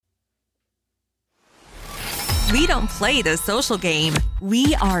We don't play the social game.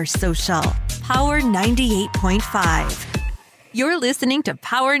 We are social. Power 98.5. You're listening to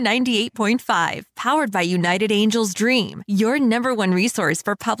Power 98.5, powered by United Angels Dream, your number one resource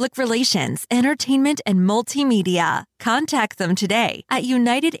for public relations, entertainment, and multimedia. Contact them today at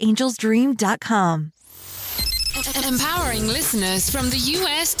unitedangelsdream.com. Empowering listeners from the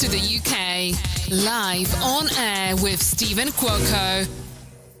US to the UK. Live on air with Stephen Cuoco.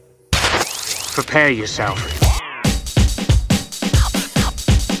 Prepare yourself.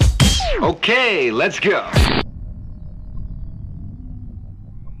 Okay, let's go.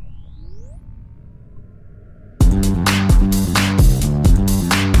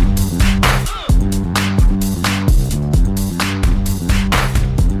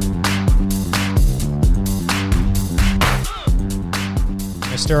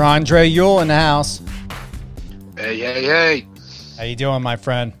 Mr. Andre Yule in the house. Hey. How you doing, my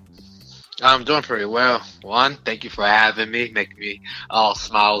friend? I'm doing pretty well. One, thank you for having me, making me all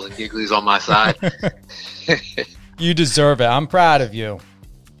smiles and gigglies on my side. You deserve it. I'm proud of you.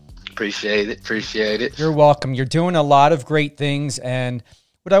 Appreciate it. You're welcome. You're doing a lot of great things, and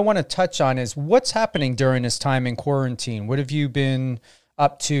what I want to touch on is what's happening during this time in quarantine. What have you been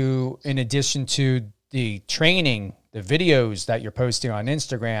up to in addition to the training, the videos that you're posting on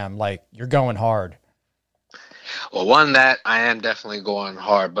Instagram? Like, you're going hard. Well, one, that I am definitely going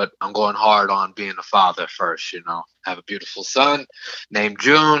hard, but I'm going hard on being a father first, I have a beautiful son named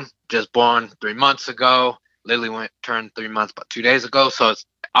June, just born 3 months ago. Lily turned 3 months about 2 days ago, so it's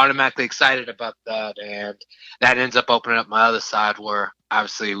automatically excited about that, and that ends up opening up my other side where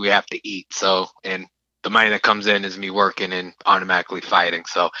obviously we have to eat, and the money that comes in is me working and automatically fighting.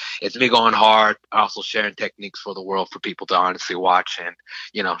 So it's me going hard, also sharing techniques for the world for people to honestly watch and,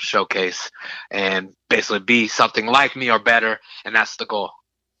 showcase and basically be something like me or better. And that's the goal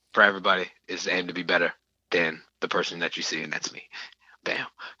for everybody, is to aim to be better than the person that you see. And that's me. Bam.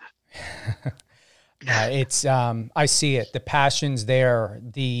 Yeah, it's I see it. The passion's there.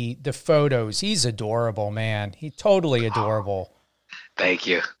 The photos. He's adorable, man. He's totally adorable. Thank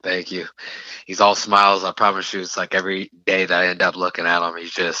you. He's all smiles. I promise you, it's like every day that I end up looking at him,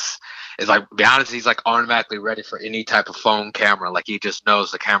 it's like, to be honest, he's like automatically ready for any type of phone camera. Like, he just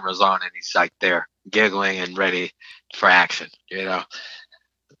knows the camera's on and he's like there giggling and ready for action,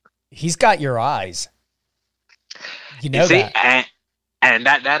 He's got your eyes. That. And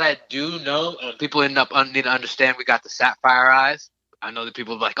that I do know. People need to understand we got the sapphire eyes. I know that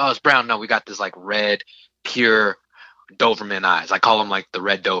people are like, oh, it's brown. No, we got this like red, pure Doberman eyes. I call them like the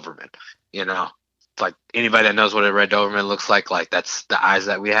red Doberman. It's like anybody that knows what a red Doberman looks like that's the eyes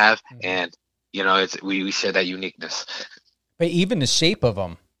that we have. And we share that uniqueness. But even the shape of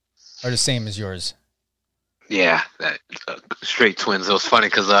them are the same as yours. Yeah, that straight twins. It was funny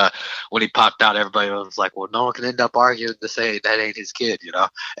because when he popped out, everybody was like, well, no one can end up arguing to say that ain't his kid,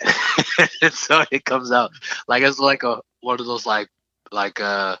 and so it comes out like it's like one of those like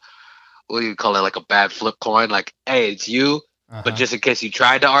what do you call it, like a bad flip coin, like, hey, it's you, but just in case you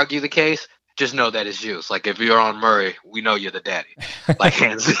tried to argue the case, just know that it's you. It's like, if you're on Murray, we know you're the daddy, like,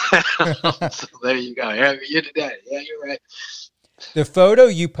 hands down. So there you go. Yeah, you're the daddy. Yeah, you're right. The photo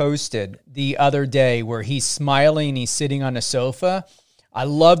you posted the other day where he's smiling, he's sitting on a sofa, I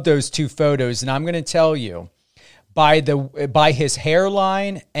love those two photos, and I'm going to tell you, by his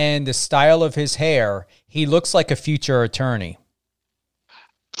hairline and the style of his hair, he looks like a future attorney.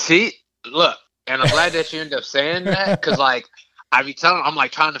 See, look, and I'm glad that you ended up saying that, because like I'm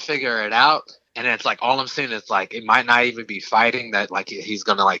like trying to figure it out, and it's like all I'm seeing is like it might not even be fighting that like he's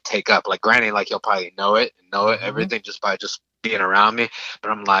gonna like take up. Like, granted, like he'll probably know it everything just by just being around me, but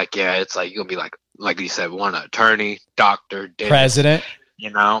I'm like, yeah, it's like you're gonna be like you said, one attorney, doctor, dentist, president.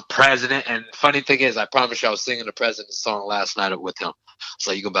 President. And funny thing is, I promise you, I was singing the president's song last night with him.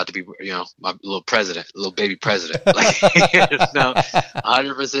 So you're about to be, my little president, little baby president. Like,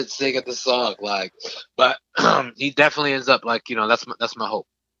 100% singing the song. Like, but he definitely ends up like, that's my hope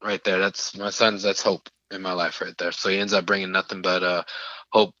right there. That's my son's. That's hope in my life right there. So he ends up bringing nothing but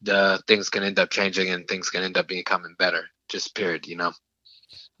hope. Things can end up changing and things can end up becoming better. Just period.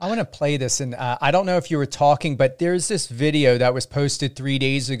 I want to play this, and I don't know if you were talking, but there's this video that was posted 3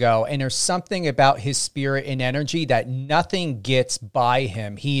 days ago, and there's something about his spirit and energy that nothing gets by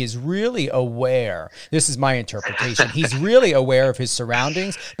him. He is really aware. This is my interpretation. He's really aware of his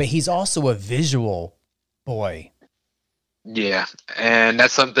surroundings, but he's also a visual boy. Yeah, and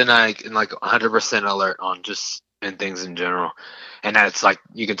that's something I can like 100% alert on, just in things in general. And that's like,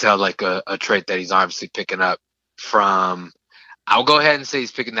 you can tell like a trait that he's obviously picking up from. I'll go ahead and say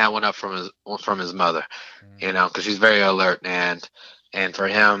he's picking that one up from his mother, because she's very alert, and for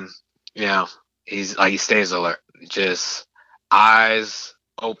him, he stays alert. Just eyes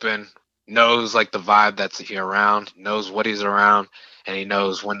open, knows like the vibe that's here around, knows what he's around, and he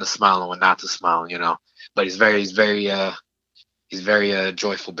knows when to smile and when not to smile, you know. But he's very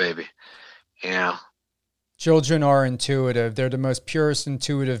joyful baby. Yeah. Children are intuitive. They're the most purest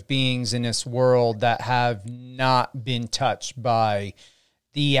intuitive beings in this world that have not been touched by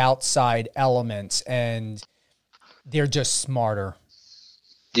the outside elements, and they're just smarter.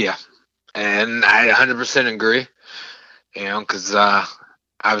 Yeah. And I 100% agree, you know, because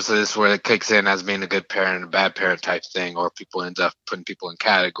obviously this is where it kicks in as being a good parent and a bad parent type thing, or people end up putting people in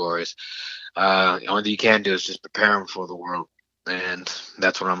categories. The only thing you can do is just prepare them for the world, and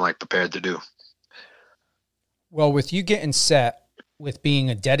that's what I'm like prepared to do. Well, with you getting set, with being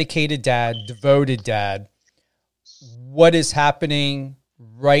a dedicated dad, devoted dad, what is happening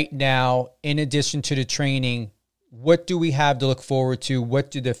right now in addition to the training? What do we have to look forward to? What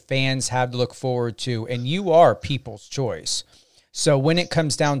do the fans have to look forward to? And you are people's choice. So when it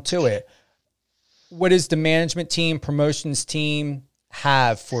comes down to it, what does the management team, promotions team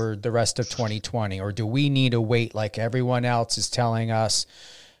have for the rest of 2020? Or do we need to wait like everyone else is telling us,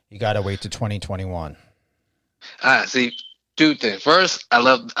 you got to wait to 2021? See, two things. First, I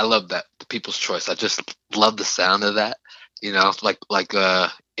love that, the people's choice. I just love the sound of that. You know, it's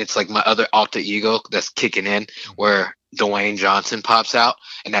like my other alter ego that's kicking in, where Dwayne Johnson pops out,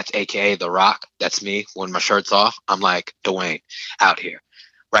 and that's AKA The Rock. That's me when my shirt's off. I'm like, Dwayne out here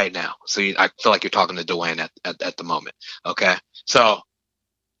right now. So I feel like you're talking to Dwayne at the moment. Okay. So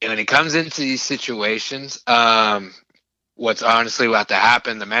when it comes into these situations, what's honestly about to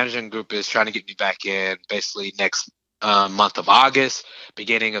happen, the management group is trying to get me back in basically next month of August,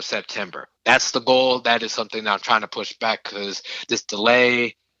 beginning of September. That's the goal. That is something that I'm trying to push back, because this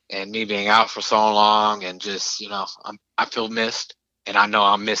delay and me being out for so long, and just, you know, I feel missed, and I know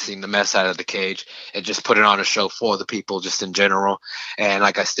I'm missing the mess out of the cage, and just put it on a show for the people just in general. And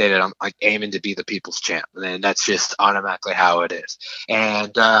like I stated, I'm like aiming to be the people's champ, and that's just automatically how it is.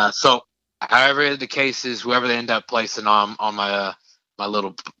 And so however the case is, whoever they end up placing on my my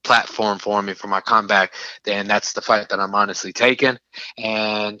little platform for me for my comeback, then that's the fight that I'm honestly taking.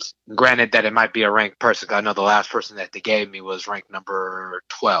 And granted that it might be a ranked person, because I know the last person that they gave me was ranked number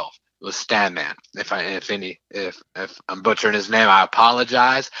 12. It was Stanman. If I'm butchering his name, I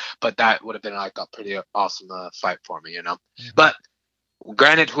apologize, but that would have been like a pretty awesome fight for me, you know. Mm-hmm. But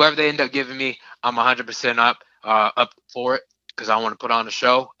granted, whoever they end up giving me, I'm 100% up for it, because I want to put on a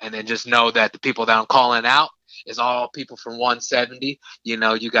show. And then just know that the people that I'm calling out is all people from 170. You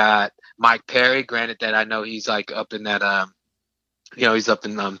know, you got Mike Perry. Granted that I know he's like up in that, you know, he's up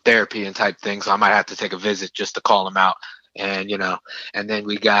in therapy and type thing. So I might have to take a visit just to call him out. And, you know, and then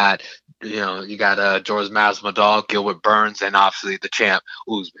we got, you know, you got George Masvidal, Gilbert Burns, and obviously the champ,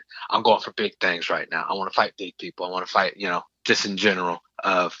 Usman. I'm going for big things right now. I want to fight big people. I want to fight, you know, just in general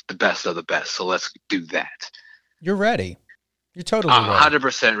of the best. So let's do that. You're ready. You're totally I'm ready.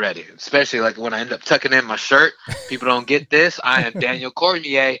 100% ready, especially like when I end up tucking in my shirt. People don't get this. I am Daniel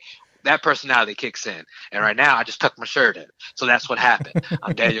Cormier. That personality kicks in. And right now, I just tucked my shirt in. So that's what happened.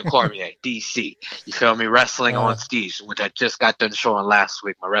 I'm Daniel Cormier, DC. You feel me? Wrestling on stage, which I just got done showing last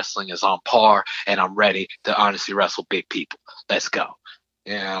week. My wrestling is on par, and I'm ready to honestly wrestle big people. Let's go.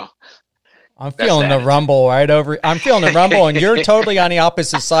 You know? I'm feeling the rumble right over. I'm feeling the rumble, and you're totally on the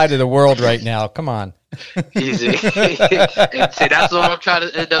opposite side of the world right now. Come on. Easy. And see, that's what I'm trying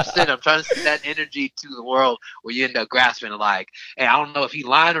to end up sending. I'm trying to send that energy to the world where you end up grasping like, hey, I don't know if he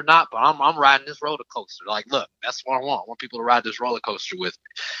lying or not, but I'm riding this roller coaster. Like, look, that's what I want. I want people to ride this roller coaster with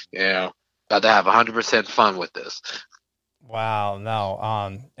me. You know, about to have 100% fun with this. Wow.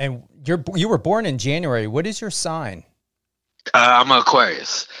 No. And you were born in January. What is your sign? I'm an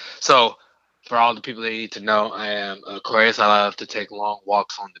Aquarius. So for all the people that need to know, I am Aquarius. I love to take long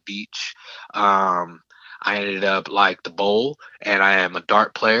walks on the beach. I ended up like the bowl, and I am a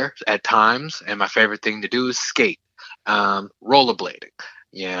dart player at times. And my favorite thing to do is skate, rollerblading,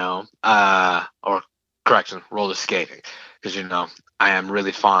 you know, or correction, roller skating, because, you know, I am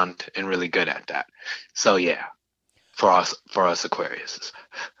really fond and really good at that. So yeah, for us Aquariuses.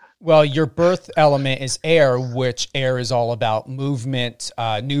 Well, your birth element is air, which air is all about movement,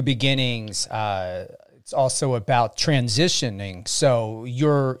 new beginnings. It's also about transitioning. So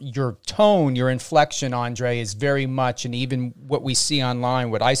your tone, your inflection, Andre, is very much, and even what we see online,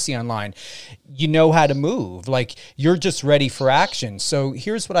 what I see online, you know how to move. Like, you're just ready for action. So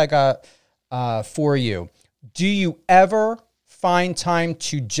here's what I got for you. Do you ever find time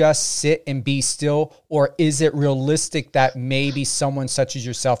to just sit and be still, or is it realistic that maybe someone such as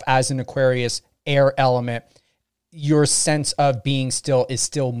yourself, as an Aquarius air element, your sense of being still is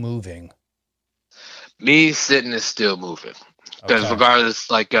still moving? Me sitting is still moving. Because Okay. regardless,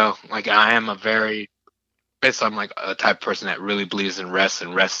 like I am basically I'm like a type of person that really believes in rest,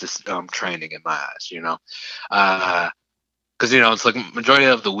 and rest is training in my eyes, because it's like majority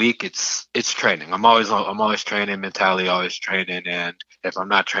of the week it's training. I'm always training mentally, always training, and if I'm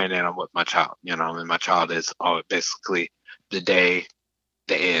not training, I'm with my child, and my child is basically the day,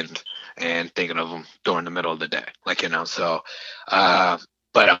 the end, and thinking of them during the middle of the day, so.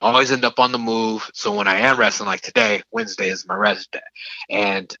 But I always end up on the move. So when I am resting, like today, Wednesday is my rest day,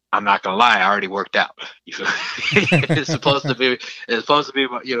 and I'm not gonna lie, I already worked out. You feel me? It's supposed to be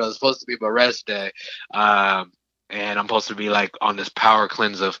my rest day, and I'm supposed to be like on this power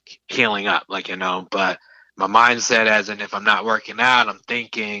cleanse of healing up, But my mindset, as in, if I'm not working out, I'm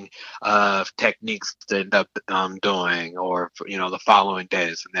thinking of techniques to end up doing, or the following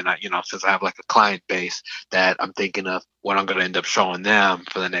days, and then since I have like a client base, that I'm thinking of what I'm going to end up showing them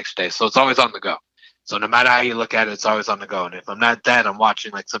for the next day. So it's always on the go. So no matter how you look at it, it's always on the go. And if I'm not that, I'm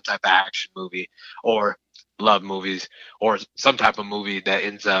watching like some type of action movie, or love movies, or some type of movie that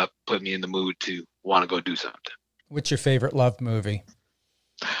ends up putting me in the mood to want to go do something. What's your favorite love movie?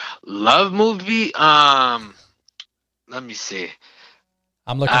 Love movie? Let me see.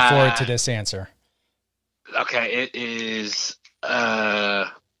 I'm looking forward to this answer. Okay, it is.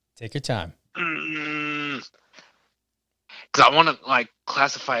 Take your time. Because I want to like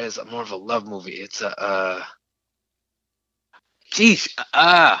classify it as more of a love movie. It's a. Geez.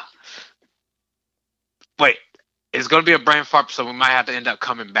 Wait. It's going to be a brain fart, so we might have to end up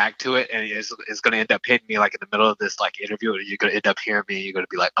coming back to it, and it's going to end up hitting me like in the middle of this like interview, and you're going to end up hearing me, and you're going to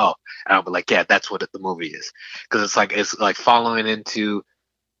be like, oh, and I'll be like, yeah, that's what the movie is, because it's like following into.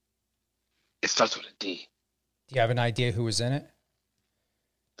 It starts with a D. Do you have an idea who was in it?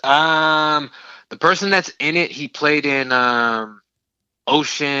 The person that's in it, he played in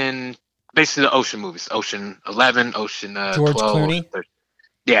Ocean, basically the Ocean movies, Ocean 11, Ocean George 12. Clooney?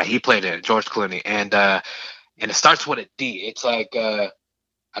 Yeah, he played in it, George Clooney, and it starts with a D. It's like I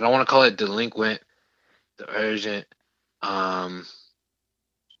don't want to call it delinquent, the urgent, but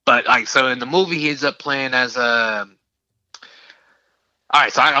like, so in the movie he ends up playing as a. All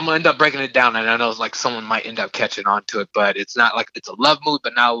right, so I'm gonna end up breaking it down, and I know like someone might end up catching on to it, but it's not like it's a love movie,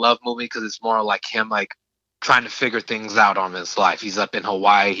 but not a love movie, because it's more like him like trying to figure things out on his life. He's up in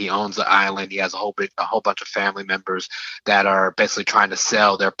Hawaii. He owns an island. He has a whole bunch of family members that are basically trying to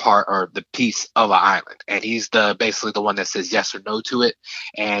sell their part or the piece of an island. And he's basically the one that says yes or no to it.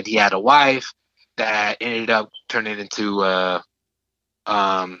 And he had a wife that ended up turning into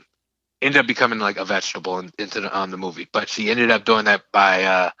ended up becoming like a vegetable into the movie. But she ended up doing that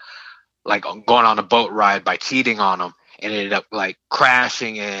by like going on a boat ride by cheating on him, and ended up like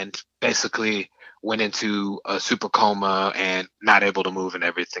crashing and basically went into a super coma and not able to move and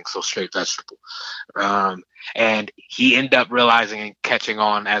everything, so straight vegetable. And he ended up realizing and catching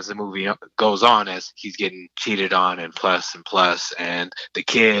on as the movie goes on, as he's getting cheated on and plus, and the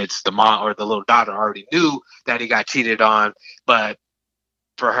kids, the mom or the little daughter already knew that he got cheated on, but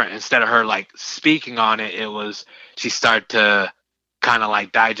for her, instead of her like speaking on it, it was she started to kind of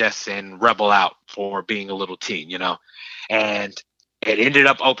like digest and rebel out for being a little teen, and it ended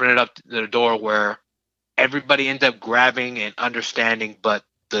up opening up the door where everybody ended up grabbing and understanding, but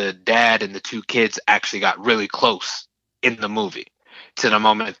the dad and the two kids actually got really close in the movie, to the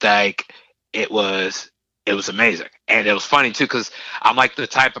moment that it was amazing. And it was funny too, because I'm like the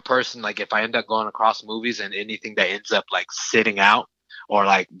type of person, like if I end up going across movies and anything that ends up like sitting out or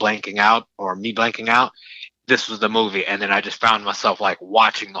like blanking out or me blanking out, this was the movie. And then I just found myself like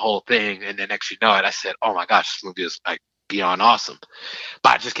watching the whole thing, and then next you know it, I said, oh my gosh, this movie is like beyond awesome,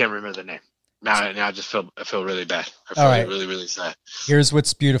 but I just can't remember the name now. I just feel really bad. I feel really, really sad. Here's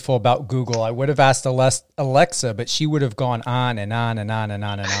what's beautiful about Google. I would have asked Alexa, but she would have gone on and on and on and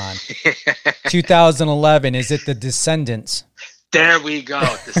on and on. 2011, is it The Descendants? There we go.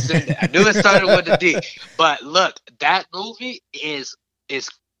 Descendant. I knew it started with a D, but look, that movie is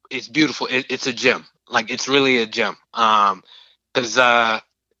beautiful. It's a gem. Like, it's really a gem. Because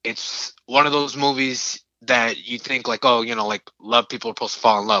it's one of those movies that you think like, oh, like love people are supposed to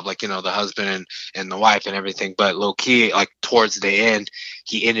fall in love, like, the husband and the wife and everything. But low key, like towards the end,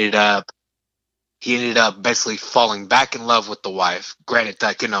 he ended up basically falling back in love with the wife. Granted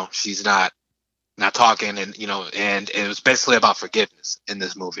that, she's not talking, and, and it was basically about forgiveness in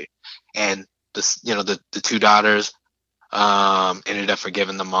this movie. And the two daughters ended up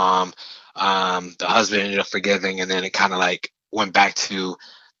forgiving the mom. The husband ended up forgiving, and then it kind of like went back to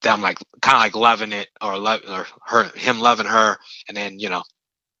them like kind of like loving it, or him loving her, and then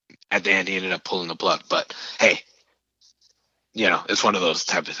at the end he ended up pulling the plug. But hey, it's one of those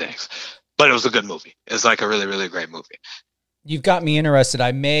type of things. but it was a good movie. It's like a really, really great movie. You've got me interested.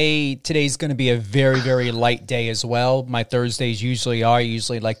 Today's going to be a very, very light day as well. My Thursdays usually are. I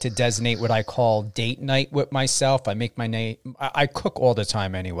usually like to designate what I call date night with myself. I cook all the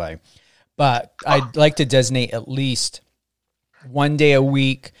time anyway, but I'd like to designate at least one day a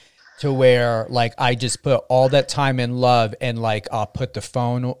week to where like I just put all that time in love, and like I'll put the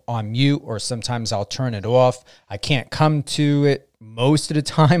phone on mute, or sometimes I'll turn it off. I can't come to it most of the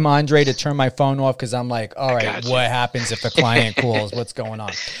time, Andre, to turn my phone off, because I'm like, all right, what happens if a client calls? What's going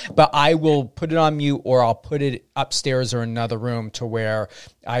on? But I will put it on mute, or I'll put it upstairs or another room to where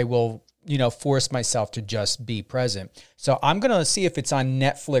I will, force myself to just be present. So I'm going to see if it's on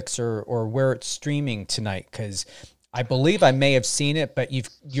Netflix or where it's streaming tonight, because I believe I may have seen it, but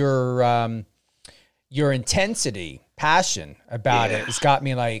your intensity, passion about it has got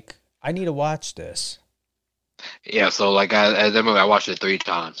me like, I need to watch this. Yeah, so like that movie, I watched it 3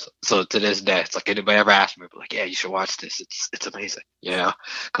 times. So to this day, it's like anybody ever asked me, like, yeah, you should watch this. It's amazing.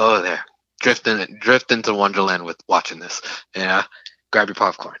 Go there, drift into Wonderland with watching this. Yeah, grab your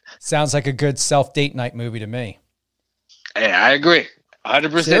popcorn. Sounds like a good self-date night movie to me. Hey, I agree,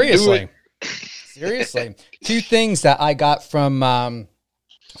 100%. Seriously. Seriously. 2 things that I got from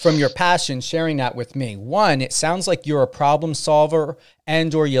your passion sharing that with me. One, it sounds like you're a problem solver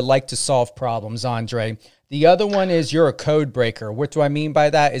or you like to solve problems, Andre. The other one is you're a code breaker. What do I mean by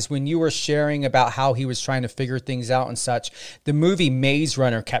that is when you were sharing about how he was trying to figure things out and such, the movie Maze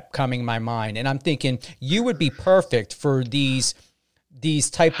Runner kept coming to my mind. And I'm thinking you would be perfect for these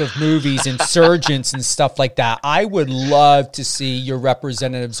type of movies, Insurgents and stuff like that. I would love to see your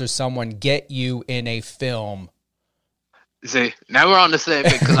representatives or someone get you in a film. See, now we're on the same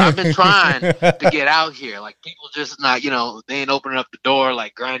thing, because I've been trying to get out here. Like, people just not, they ain't opening up the door.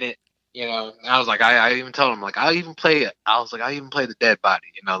 Like, granted, and I was like, I even told him, like, I even play the dead body,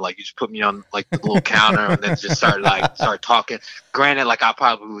 like, you just put me on, like, the little counter and then just start talking. Granted, like, I'll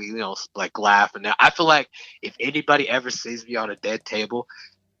probably, like, laugh. And I feel like if anybody ever sees me on a dead table,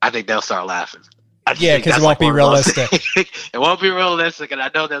 I think they'll start laughing. Yeah, because it won't be realistic. It won't be realistic, and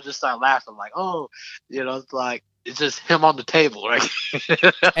I know they'll just start laughing, like, oh, it's like, it's just him on the table, right?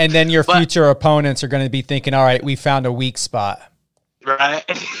 And then your future opponents are going to be thinking, all right, we found a weak spot. Right.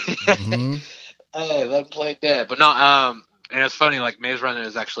 Mm-hmm. Hey, let him play dead. But no, and it's funny, like, Maze Runner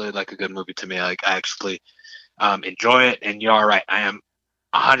is actually like a good movie to me. Like, I actually enjoy it, and you're all right. I am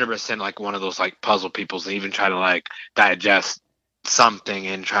 100% like one of those like puzzle peoples that even try to like digest something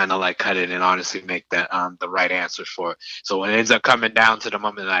and trying to like cut it and honestly make that the right answer for it. So when it ends up coming down to the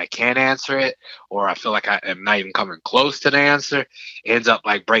moment that I can't answer it, or I feel like I am not even coming close to the answer, it ends up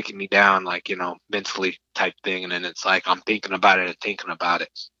like breaking me down, like, mentally type thing. And then it's like I'm thinking about it,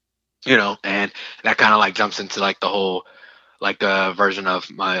 and that kind of like jumps into like the whole like version of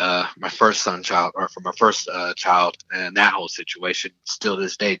my first child, and that whole situation. Still to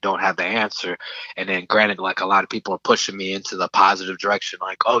this day don't have the answer. And then granted, like, a lot of people are pushing me into the positive direction,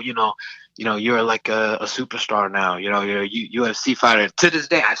 like, oh, you're like a superstar now, you're a UFC fighter. To this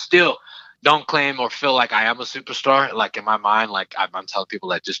day, I still don't claim or feel like I am a superstar. Like, in my mind, like, I'm telling people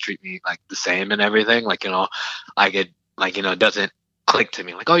that just treat me like the same and everything, like, it doesn't click to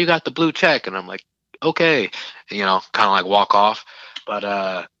me, like, oh, you got the blue check, and I'm like, okay, kind of like walk off.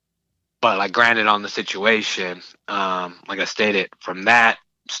 But like, granted, on the situation, like I stated, from that,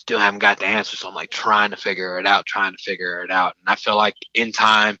 still haven't got the answer. So I'm like trying to figure it out. And I feel like in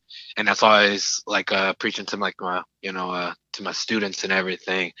time, and that's always like preaching to like my, to my students and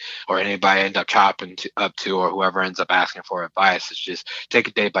everything, or anybody I end up chopping up to, or whoever ends up asking for advice, is just take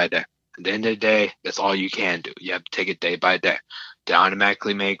it day by day. At the end of the day, that's all you can do. You have to take it day by day. To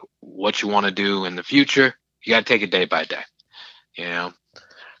automatically make what you want to do in the future, you got to take it day by day,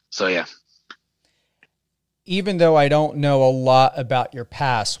 So, yeah. Even though I don't know a lot about your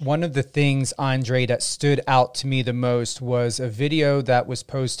past, one of the things, Andre, that stood out to me the most was a video that was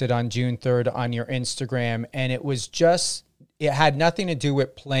posted on June 3rd on your Instagram. And it had nothing to do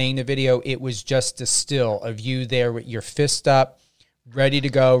with playing the video. It was just a still of you there with your fist up, ready to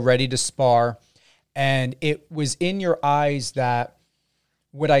go, ready to spar. And it was in your eyes that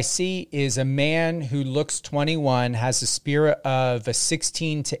what I see is a man who looks 21, has the spirit of a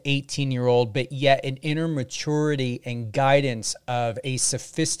 16 to 18-year-old, but yet an inner maturity and guidance of a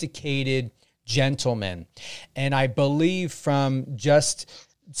sophisticated gentleman. And I believe from just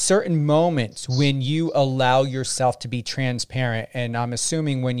certain moments when you allow yourself to be transparent, and I'm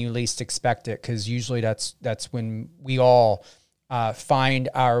assuming when you least expect it, because usually that's when we all find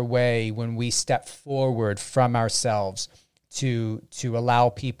our way, when we step forward from ourselves to allow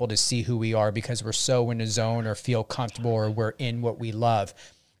people to see who we are, because we're so in a zone or feel comfortable or we're in what we love.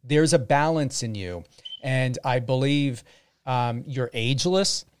 there's a balance in you. And I believe you're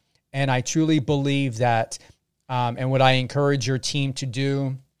ageless. And I truly believe that, and what I encourage your team to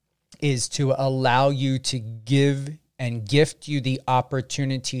do is to allow you to give and gift you the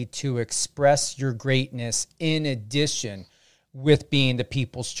opportunity to express your greatness in addition with being the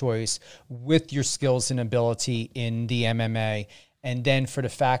people's choice, with your skills and ability in the MMA. And then for the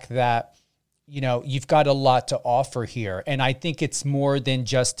fact that, you know, you've got a lot to offer here. And I think it's more than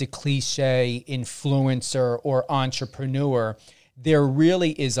just a cliche influencer or entrepreneur. There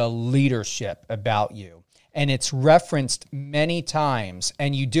really is a leadership about you. And it's referenced many times,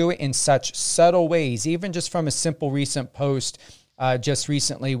 and you do it in such subtle ways, even just from a simple recent post just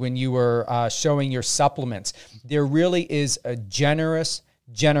recently when you were showing your supplements. There really is a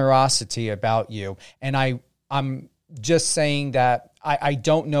generosity about you. And I'm just saying that I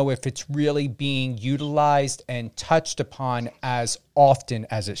don't know if it's really being utilized and touched upon as often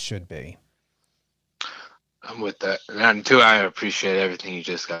as it should be. I'm with that. And too, I appreciate everything you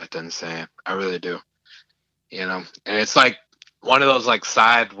just got done saying. I really do. You know, and it's like one of those like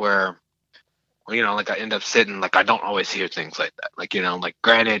side where, you know, like I end up sitting, like I don't always hear things like that. Like, you know, like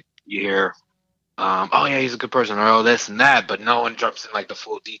granted you hear, oh yeah, he's a good person, or oh this and that, but no one jumps in like the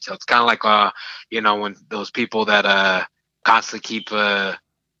full detail. It's kind of like, you know, when those people that constantly keep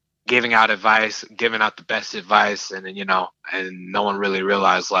giving out advice, giving out the best advice, and then, you know, and no one really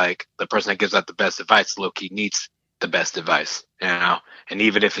realized like the person that gives out the best advice low-key needs the best advice, you know, and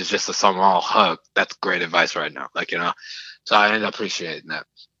even if it's just a small hug, that's great advice right now. Like, you know, so I end up appreciating that.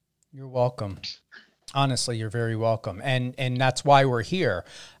 You're welcome. Honestly, you're very welcome. And that's why we're here.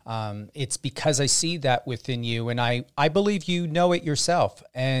 It's because I see that within you, and I believe you know it yourself,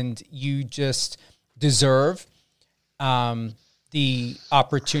 and you just deserve the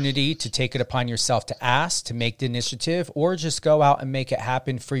opportunity to take it upon yourself to ask, to make the initiative, or just go out and make it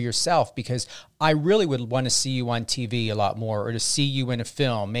happen for yourself, because I really would want to see you on TV a lot more, or to see you in a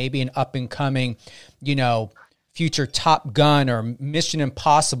film, maybe an up and coming, you know, future Top Gun or Mission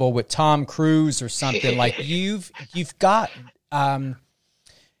Impossible with Tom Cruise or something. Like you've got that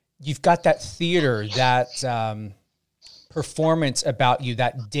theater, that performance about you,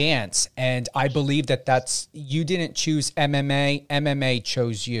 that dance. And I believe that's, you didn't choose MMA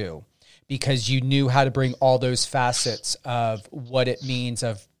chose you, because you knew how to bring all those facets of what it means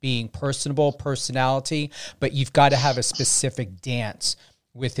of being personable, personality, but you've got to have a specific dance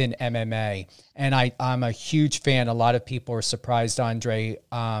within MMA. And I'm a huge fan. A lot of people are surprised, Andre,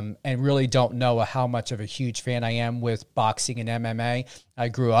 and really don't know how much of a huge fan I am with boxing and MMA. I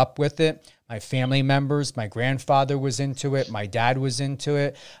grew up with it. My family members, my grandfather was into it. My dad was into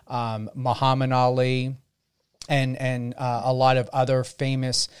it. Muhammad Ali and a lot of other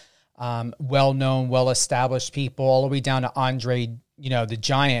famous, well-known, well-established people, all the way down to Andre, you know, the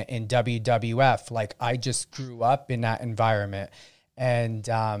Giant in WWF. Like, I just grew up in that environment. And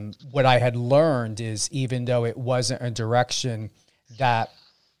what I had learned is, even though it wasn't a direction that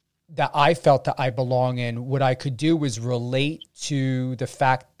I felt that I belong in, what I could do was relate to the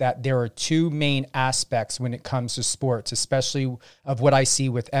fact that there are two main aspects when it comes to sports, especially of what I see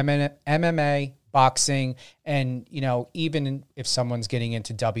with MMA, boxing, and, you know, even if someone's getting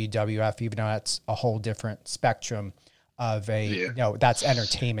into WWF, even though that's a whole different spectrum of you know, that's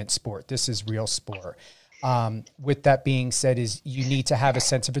entertainment sport. This is real sport. With that being said, is you need to have a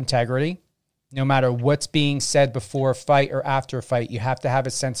sense of integrity. No matter what's being said before a fight or after a fight, you have to have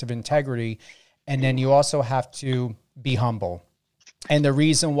a sense of integrity. And then you also have to be humble. And the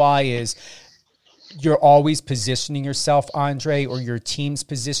reason why is you're always positioning yourself, Andre, or your team's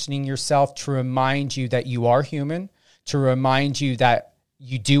positioning yourself to remind you that you are human, to remind you that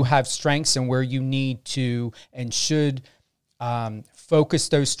you do have strengths and where you need to and should focus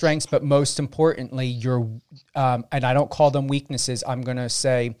those strengths. But most importantly, your and I don't call them weaknesses, I'm going to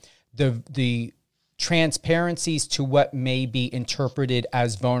say the transparencies to what may be interpreted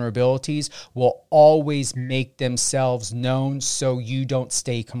as vulnerabilities will always make themselves known, so you don't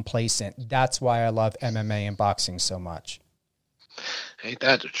stay complacent. That's why I love MMA and boxing so much. Ain't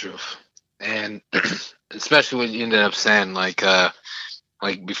that the truth? And especially when you ended up saying like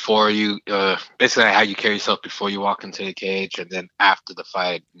before you basically how you carry yourself before you walk into the cage, and then after the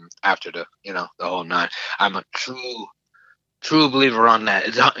fight, after the, you know, the whole nine. I'm a true believer on that.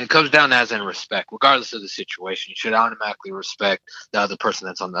 It comes down as in respect, regardless of the situation. You should automatically respect the other person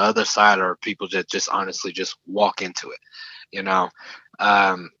that's on the other side, or people that just honestly just walk into it, you know.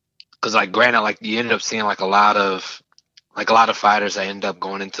 Because like, granted, like you end up seeing like a lot of fighters that end up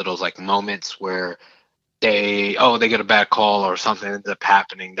going into those like moments where they get a bad call or something ends up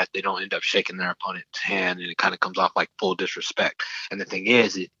happening that they don't end up shaking their opponent's hand, and it kind of comes off like full disrespect. And the thing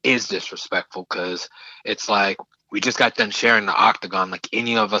is, it is disrespectful because it's like we just got done sharing the octagon. Like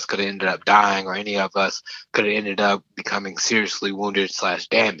any of us could have ended up dying, or any of us could have ended up becoming seriously wounded /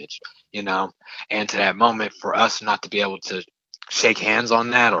 damaged, you know. And to that moment, for us not to be able to shake hands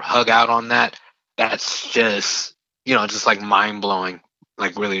on that or hug out on that, that's just, you know, just like mind blowing.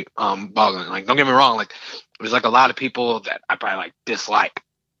 Like really boggling. Like, don't get me wrong, like there's like a lot of people that I probably like dislike.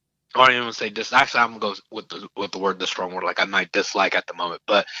 Or I don't even say dislike. Actually, I'm gonna go with the word, the strong word. Like I might dislike at the moment.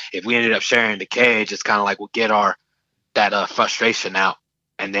 But if we ended up sharing the cage, it's kind of like we'll get that frustration out,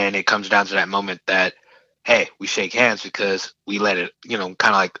 and then it comes down to that moment that, hey, we shake hands because we let it, you know,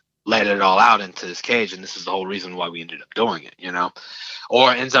 kind of like let it all out into this cage, and this is the whole reason why we ended up doing it, you know,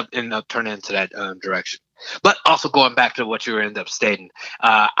 or ends up turning into that direction. But also going back to what you end up stating,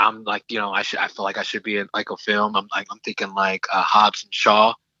 I'm like, you know, I feel like I should be in like a film. I'm thinking like Hobbs and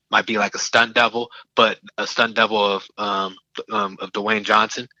Shaw might be like a stunt double, but a stunt double of Dwayne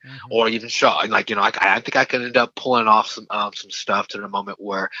Johnson, or even Shaw. Like, you know, I think I could end up pulling off some stuff to the moment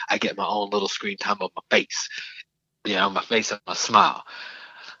where I get my own little screen time of my face, you know, my face and my smile.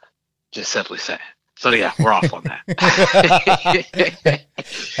 Just simply saying. So yeah, we're off on that.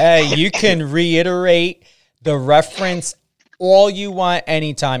 Hey, you can reiterate the reference all you want,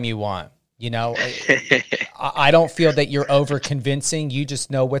 anytime you want. You know, I don't feel that you're over convincing. You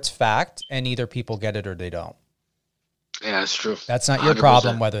just know what's fact, and either people get it or they don't. Yeah, that's true. That's not your 100%.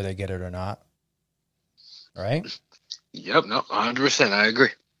 problem whether they get it or not. Right? Yep, no, 100%. I agree.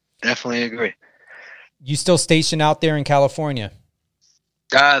 Definitely agree. You still stationed out there in California?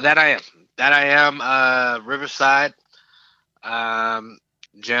 That I am. Riverside.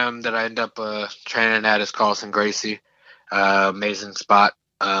 Gym that I end up training at is Carlson Gracie. Amazing spot.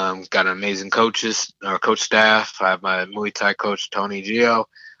 Got an amazing coach staff. I have my Muay Thai coach, Tony Gio.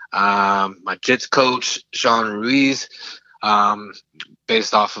 My Jits coach, Sean Ruiz,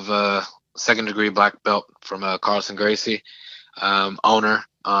 based off of a second-degree black belt from Carlson Gracie. Owner,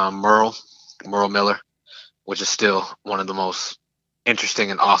 Merle Miller, which is still one of the most interesting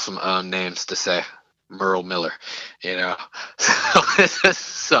and awesome names to say. Merle Miller, you know.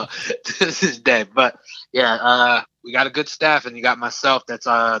 So this is dead. But yeah, we got a good staff, and you got myself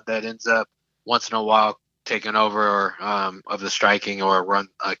that ends up once in a while taking over or of the striking, or run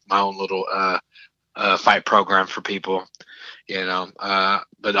like my own little fight program for people, you know.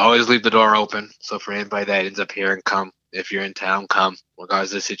 But always leave the door open. So for anybody that ends up here, and come, if you're in town, come.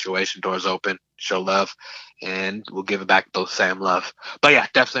 Regardless of the situation, doors open, show love, and we'll give it back those same love. But yeah,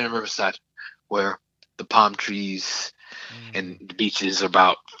 definitely in Riverside, where the palm trees and the beaches are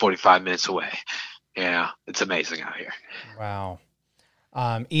about 45 minutes away. Yeah, it's amazing out here. Wow.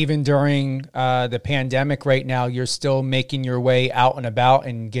 Even during the pandemic right now, you're still making your way out and about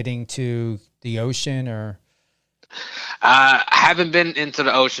and getting to the ocean, or? I haven't been into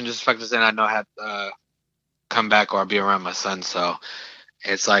the ocean, just the fact that I know I have to come back or be around my son. So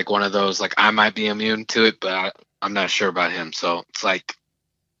it's like one of those, like I might be immune to it, but I'm not sure about him. So it's like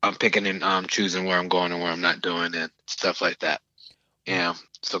I'm picking and choosing where I'm going and where I'm not doing, and stuff like that. Yeah.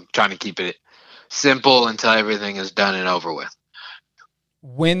 So trying to keep it simple until everything is done and over with.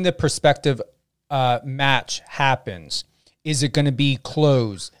 When the prospective match happens, is it going to be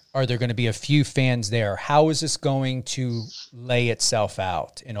closed? Are there going to be a few fans there? How is this going to lay itself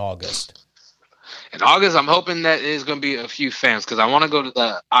out in August? In August, I'm hoping that there's going to be a few fans, because I want to go to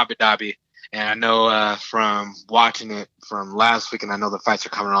the Abu Dhabi. And I know from watching it from last week, and I know the fights are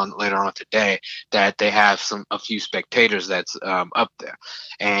coming on later on today, that they have a few spectators that's up there.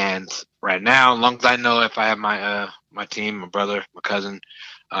 And right now, as long as I know, if I have my team, my brother, my cousin,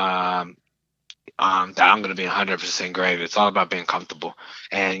 that I'm going to be 100% great. It's all about being comfortable.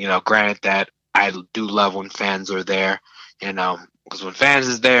 And, you know, granted that I do love when fans are there, you know, because when fans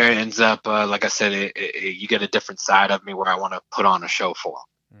is there, it ends up, like I said, you get a different side of me where I want to put on a show for them.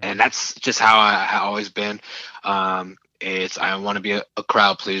 And that's just how I always been. I want to be a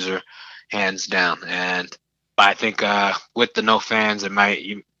crowd pleaser, hands down. But I think with the no fans,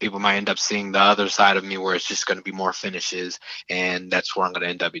 people might end up seeing the other side of me, where it's just going to be more finishes, and that's where I'm going to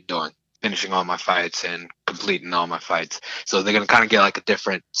end up doing, finishing all my fights and completing all my fights. So they're going to kind of get like a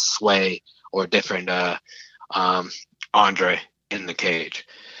different sway or a different Andre in the cage,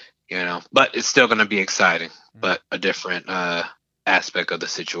 you know. But it's still going to be exciting, but a different aspect of the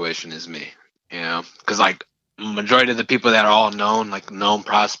situation is me, you know, because like majority of the people that are all known, like known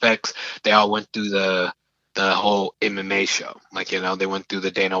prospects, they all went through the whole MMA show. Like, you know, they went through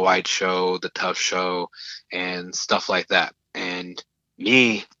the Dana White show, the Tough show, and stuff like that. And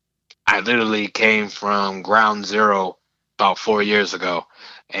me, I literally came from ground zero about 4 years ago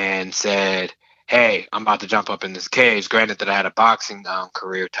and said, hey, I'm about to jump up in this cage. Granted that I had a boxing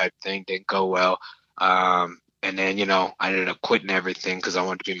career type thing, didn't go well. And then, you know, I ended up quitting everything because I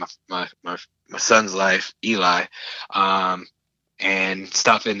wanted to be my son's life, Eli. And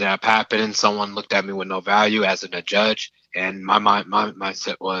stuff ended up happening. Someone looked at me with no value as a judge. And my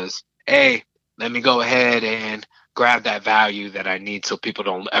mindset was, hey, let me go ahead and grab that value that I need so people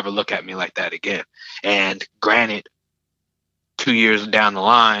don't ever look at me like that again. And granted, 2 years down the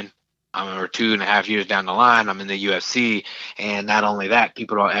line, or 2.5 years down the line, I'm in the UFC. And not only that,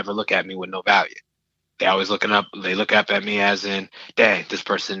 people don't ever look at me with no value. They always look up at me as in, dang, this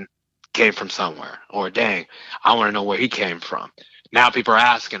person came from somewhere. Or dang, I want to know where he came from. Now people are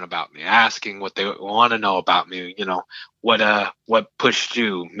asking about me, asking what they want to know about me. You know, what pushed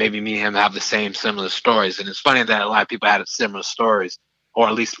you? Maybe me and him have the similar stories. And it's funny that a lot of people had similar stories, or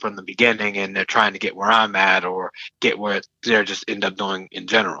at least from the beginning, and they're trying to get where I'm at or get where they're just end up doing in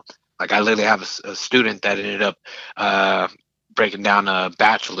general. Like I literally have a student that ended up breaking down a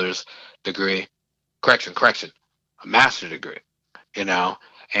bachelor's degree, a master's degree, you know,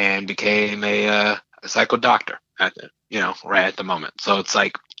 and became a psycho doctor right at the moment. So it's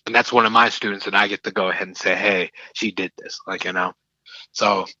like, and that's one of my students, and I get to go ahead and say, hey, she did this, like, you know.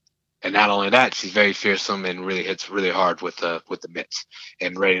 So, and not only that, she's very fearsome and really hits really hard with the mitts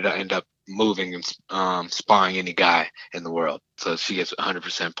and ready to end up moving and sparring any guy in the world. So she gets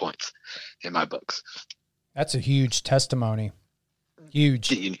 100% points in my books. That's a huge testimony.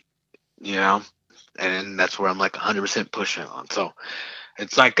 Huge. You know, and that's where I'm like 100% pushing on. So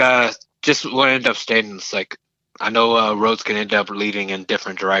it's like just what I end up stating. It's like, I know roads can end up leading in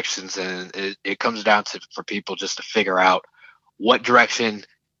different directions, and it comes down to for people just to figure out what direction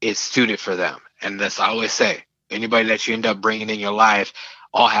is suited for them. And that's I always say, anybody that you end up bringing in your life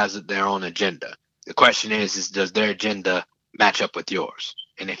all has their own agenda. The question is does their agenda match up with yours?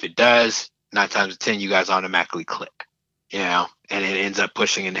 And if it does, 9 times out of 10, you guys automatically click, you know, and it ends up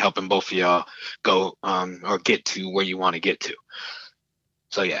pushing and helping both of y'all go or get to where you want to get to.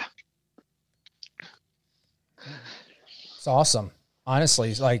 So, yeah. It's awesome.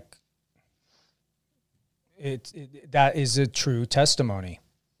 Honestly, it's like that is a true testimony.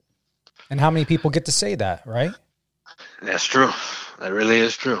 And how many people get to say that, right? That's true. That really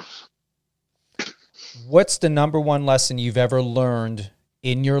is true. What's the number one lesson you've ever learned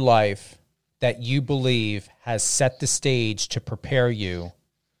in your life that you believe has set the stage to prepare you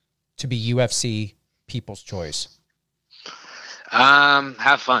to be UFC People's Choice?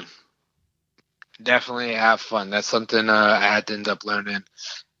 Have fun. Definitely have fun. That's something I had to end up learning.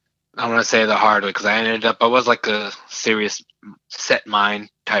 I want to say the hard way because I was like a serious set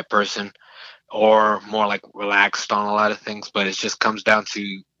mind type person, or more like relaxed on a lot of things. But it just comes down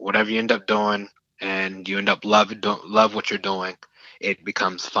to whatever you end up doing, and you end up love what you're doing. It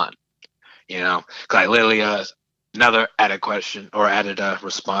becomes fun, you know. Because I literally another added question or added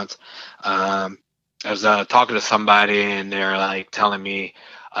response. I was talking to somebody, and they're like telling me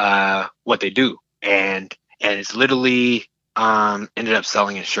what they do. And it's literally ended up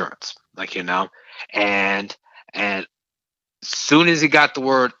selling insurance, like, you know, and soon as he got the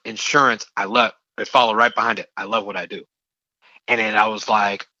word insurance, it followed right behind it. I love what I do. And then I was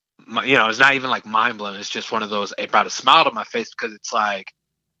like, you know, it's not even like mind blowing. It's just one of those, it brought a smile to my face because it's like,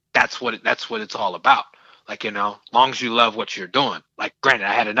 that's what it's all about. Like, you know, as long as you love what you're doing. Like, granted,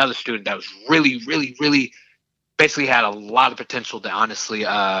 I had another student that was really, really, really basically had a lot of potential to honestly,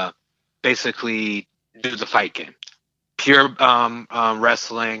 basically do the fight game. Pure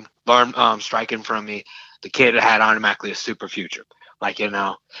wrestling, learn striking from me. The kid had automatically a super future, like, you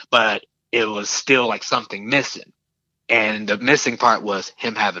know, but it was still like something missing. And the missing part was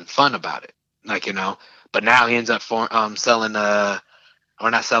him having fun about it, like, you know. But now he ends up selling, or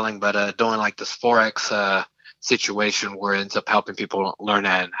not selling, but doing like this Forex situation where it ends up helping people learn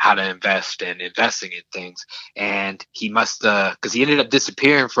how to invest and investing in things. And he must, because he ended up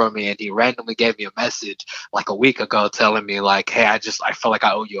disappearing from me, and he randomly gave me a message like a week ago telling me like, hey, I feel like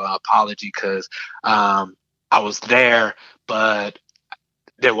I owe you an apology because I was there, but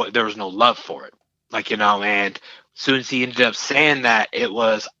there was no love for it, like, you know. And as soon as he ended up saying that,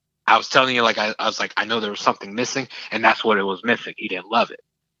 I was telling you, like, I was like, I know there was something missing, and that's what it was missing. He didn't love it.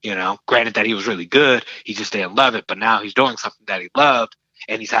 You know, granted that he was really good, he just didn't love it. But now he's doing something that he loved,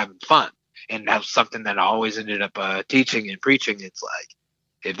 and he's having fun. And that was something that I always ended up teaching and preaching. It's like,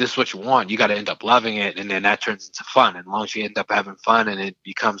 if this is what you want, you got to end up loving it, and then that turns into fun. And as long as you end up having fun, and it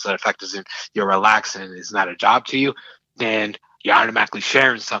becomes the effect is in you're relaxing, and it's not a job to you, then you're automatically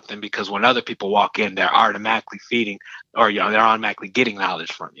sharing something, because when other people walk in, they're automatically feeding, or they're automatically getting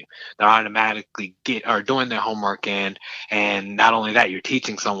knowledge from you. They're automatically doing their homework, and not only that, you're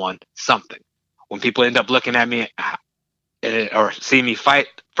teaching someone something. When people end up looking at me or see me fight,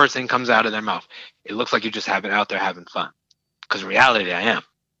 first thing comes out of their mouth, it looks like you're just out there having fun. Because in reality, I am.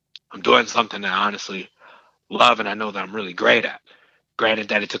 I'm doing something that I honestly love, and I know that I'm really great at. Granted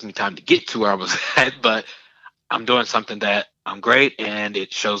that it took me time to get to where I was at, but I'm doing something that I'm great, and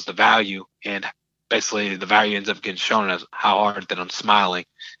it shows the value, and basically the value ends up getting shown as how hard that I'm smiling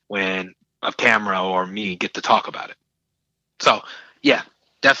when a camera or me get to talk about it. So yeah,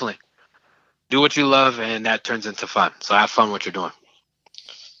 definitely do what you love, and that turns into fun. So have fun what you're doing.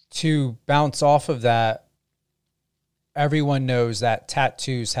 To bounce off of that, everyone knows that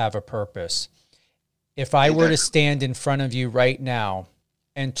tattoos have a purpose. If I were to stand in front of you right now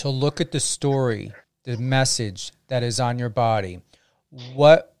and to look at the story, the message that is on your body,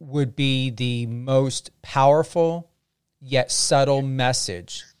 what would be the most powerful yet subtle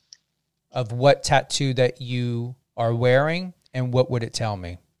message of what tattoo that you are wearing, and what would it tell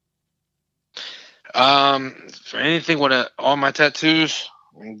me? For anything with all my tattoos,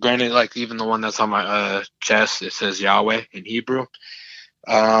 granted, like even the one that's on my chest, it says Yahweh in Hebrew.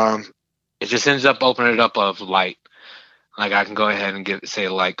 It just ends up opening it up of light. Like I can go ahead and say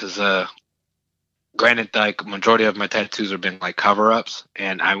light, because granted, like majority of my tattoos have been like cover-ups,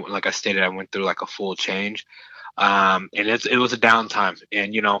 and like I stated, I went through like a full change, and it was a downtime.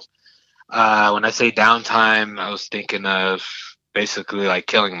 And when I say downtime, I was thinking of basically like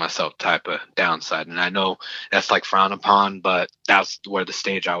killing myself type of downside. And I know that's like frowned upon, but that's where the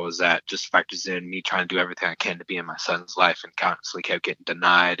stage I was at just factors in me trying to do everything I can to be in my son's life, and constantly kept getting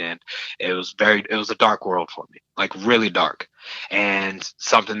denied. And it was a dark world for me, like really dark. And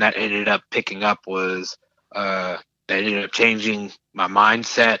something that ended up picking up was that ended up changing my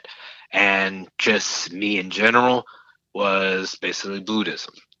mindset and just me in general was basically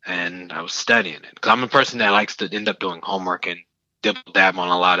Buddhism. And I was studying it because I'm a person that likes to end up doing homework and dibble dab on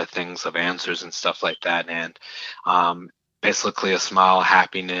a lot of things of answers and stuff like that. And basically a smile,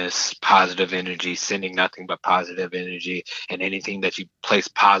 happiness, positive energy, sending nothing but positive energy, and anything that you place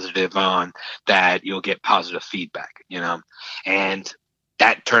positive on, that you'll get positive feedback, and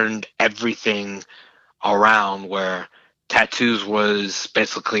that turned everything around, where tattoos was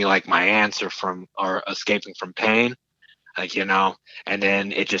basically like my answer or escaping from pain. And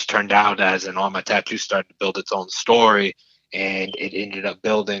then it just turned out as all my tattoos started to build its own story, and it ended up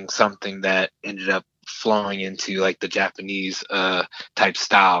building something that ended up flowing into like the Japanese type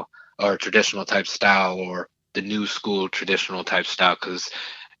style, or traditional type style, or the new school traditional type style, because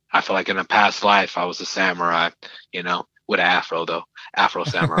I feel like in a past life I was a samurai, with an afro though, Afro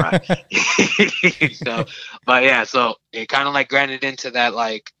samurai. But yeah, so it kind of like granted into that,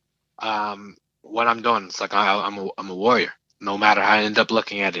 like what I'm doing. It's like I'm a warrior. No matter how I end up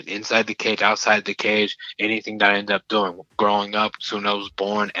looking at it, inside the cage, outside the cage, anything that I end up doing, growing up, soon as I was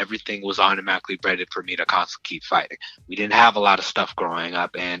born, everything was automatically bred for me to constantly keep fighting. We didn't have a lot of stuff growing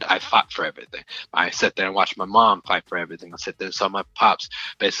up, and I fought for everything. I sat there and watched my mom fight for everything. I sat there and saw my pops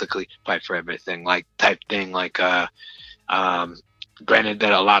basically fight for everything, like type thing, like granted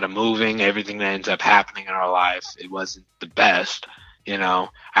that a lot of moving, everything that ends up happening in our life, it wasn't the best. I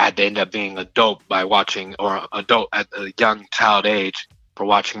had to end up being adult by watching, or adult at a young child age, for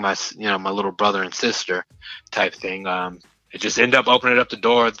watching my little brother and sister type thing. It just ended up opening up the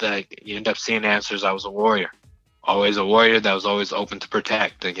door that you end up seeing answers. I was a warrior, always a warrior that was always open to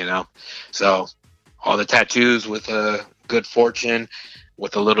protect, So all the tattoos with good fortune,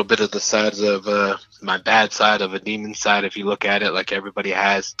 with a little bit of the sides of my bad side, of a demon side. If you look at it, like everybody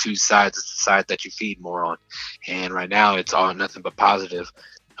has two sides, it's the side that you feed more on. And right now it's all nothing but positive,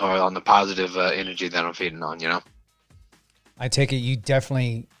 or on the positive energy that I'm feeding on, I take it you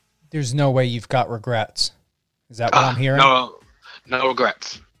definitely, there's no way you've got regrets. Is that what I'm hearing? No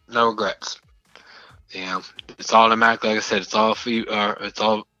regrets. No regrets. It's automatic. Like I said, it's all for you, it's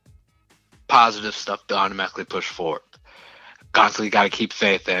all positive stuff to automatically push forward. Constantly got to keep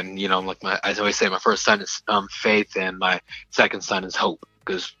faith, and I always say, my first son is faith, and my second son is hope.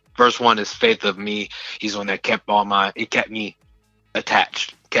 Because first one is faith of me. He's the one that kept me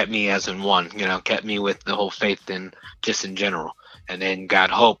attached, kept me as in one. Kept me with the whole faith and just in general. And then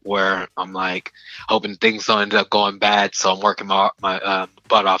got hope, where I'm like hoping things don't end up going bad, so I'm working my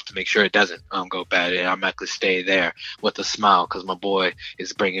butt off to make sure it doesn't go bad, and I'm not gonna stay there with a smile, because my boy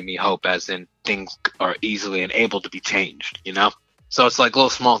is bringing me hope, as in things are easily and able to be changed. So it's like little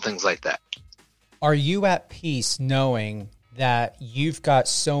small things like that. Are you at peace knowing that you've got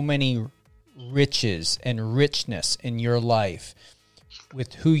so many riches and richness in your life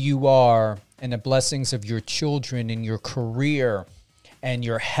with who you are and the blessings of your children and your career and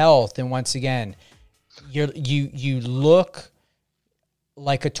your health. And once again, you look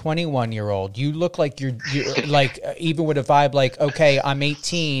like a 21-year-old. You look like you're like, even with a vibe like, okay, I'm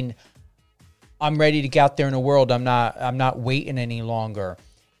 18. I'm ready to get out there in the world. I'm not waiting any longer.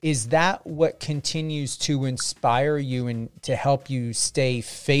 Is that what continues to inspire you and to help you stay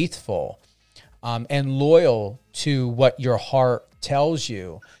faithful and loyal to what your heart tells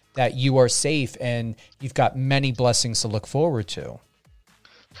you, that you are safe and you've got many blessings to look forward to?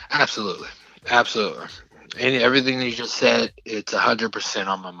 Absolutely. Absolutely. And everything that you just said, it's 100%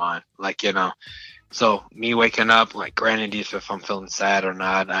 on my mind. Like, so me waking up, like, granted, if I'm feeling sad or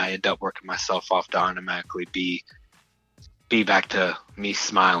not, I end up working myself off to automatically be back to me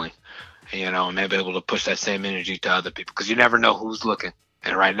smiling, and maybe able to push that same energy to other people, because you never know who's looking.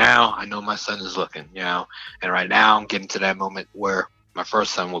 And right now, I know my son is looking, and right now I'm getting to that moment where my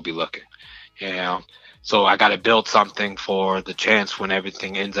first son will be looking, So I got to build something for the chance when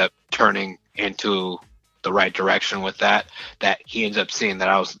everything ends up turning into the right direction with that he ends up seeing that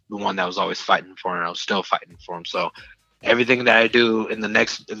I was the one that was always fighting for him, and I was still fighting for him. So everything that I do in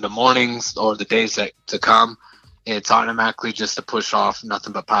the mornings or the days to come, it's automatically just to push off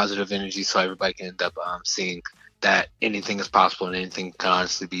nothing but positive energy, so everybody can end up seeing that anything is possible and anything can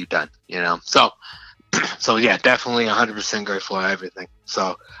honestly be done, So yeah, definitely 100% grateful for everything.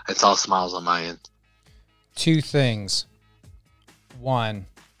 So it's all smiles on my end. Two things. One,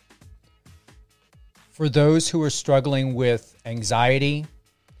 for those who are struggling with anxiety,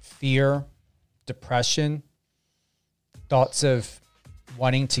 fear, depression, thoughts of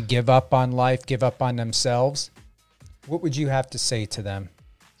wanting to give up on life, give up on themselves, what would you have to say to them?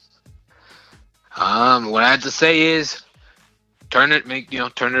 What I have to say is turn it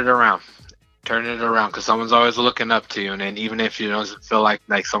around. Turn it around, because someone's always looking up to you. And then even if you don't feel like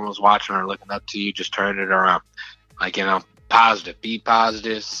someone's watching or looking up to you, just turn it around. Positive, be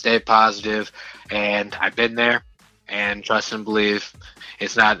positive, stay positive. And I've been there, and trust and believe,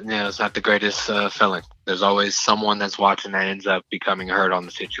 it's not the greatest feeling. There's always someone that's watching that ends up becoming hurt on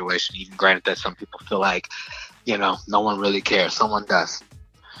the situation. Even granted that some people feel like, no one really cares. Someone does.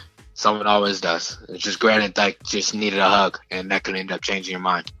 Someone always does. It's just granted, just needed a hug, and that could end up changing your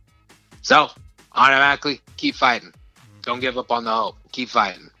mind. So automatically keep fighting. Don't give up on the hope. Keep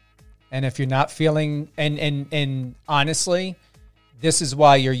fighting. And if you're not feeling, and honestly, this is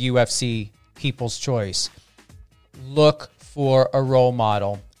why you're UFC People's Choice. Look for a role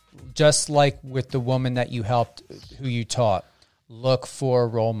model, just like with the woman that you helped, who you taught. Look for a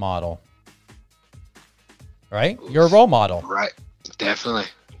role model. Right? You're a role model. Right. Definitely.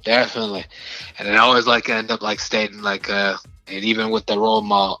 And I always end up stating and even with the role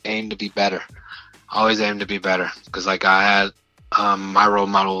model, aim to be better. Always aim to be better. Because I had my role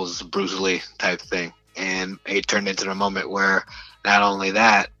model was Bruce Lee type thing. And it turned into the moment where not only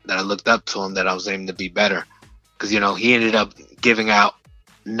that I looked up to him, that I was aiming to be better. Because, he ended up giving out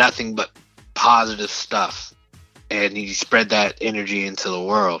nothing but positive stuff. And he spread that energy into the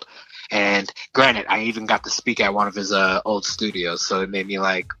world. And granted, I even got to speak at one of his old studios. So it made me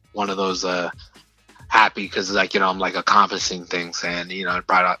one of those happy, because I'm accomplishing things, and it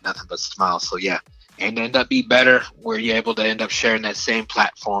brought out nothing but smiles. So yeah, and end up be better, where you're able to end up sharing that same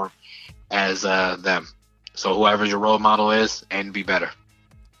platform as them. So whoever your role model is, and be better.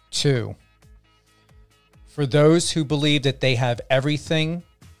 2, for those who believe that they have everything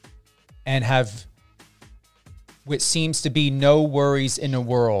and have what seems to be no worries in the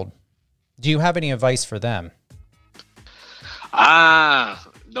world, do you have any advice for them?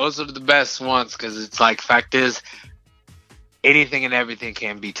 Those are the best ones, because it's fact is, anything and everything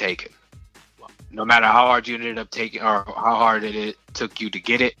can be taken. No matter how hard you ended up taking, or how hard it took you to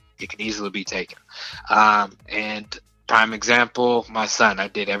get it, it can easily be taken. And prime example, my son, I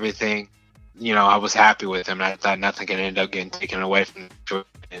did everything, I was happy with him, and I thought nothing could end up getting taken away from him.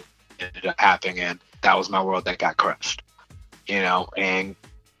 It ended up happening, and that was my world that got crushed. And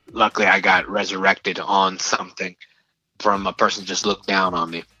luckily I got resurrected on something from a person just looked down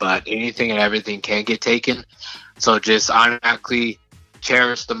on me. But anything and everything can get taken. So just automatically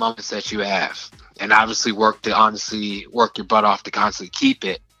cherish the moments that you have. And obviously work your butt off to constantly keep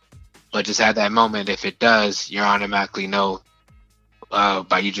it. But just at that moment, if it does, you automatically know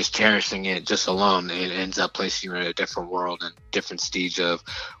by you just cherishing it just alone, it ends up placing you in a different world and different stage of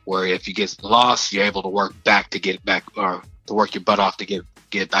where if you get lost, you're able to work back to get back, or to work your butt off to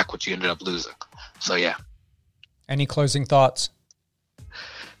get back what you ended up losing. So yeah. Any closing thoughts?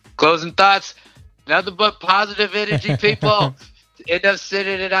 Nothing but positive energy, people. end up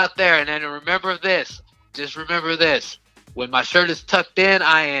sending it out there. And then remember this. Just remember this. When my shirt is tucked in,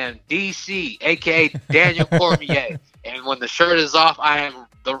 I am DC, a.k.a. Daniel Cormier. And when the shirt is off, I am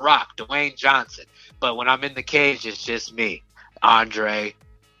The Rock, Dwayne Johnson. But when I'm in the cage, it's just me, Andre.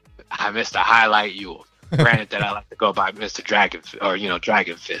 I missed to highlight you. Granted that I like to go by Mr.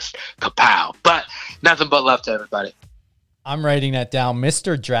 Dragon Fist, Kapow. But nothing but love to everybody. I'm writing that down,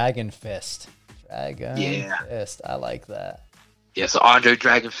 Mr. Dragon Fist. Fist. I like that. Yeah, so Andre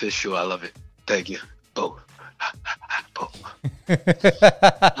Dragon Fist shoe. I love it. Thank you. Both.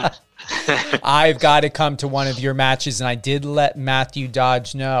 I've got to come to one of your matches, and I did let Matthew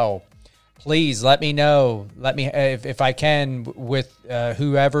Dodge know. Please let me know. Let me, if I can, with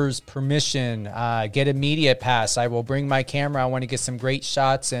whoever's permission, get a media pass. I will bring my camera. I want to get some great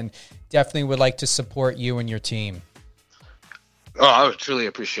shots, and definitely would like to support you and your team. Oh, I would truly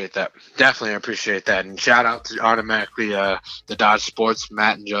appreciate that. Definitely appreciate that. And shout out to automatically the Dodge Sports,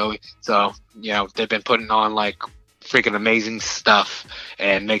 Matt and Joey. So, they've been putting on like freaking amazing stuff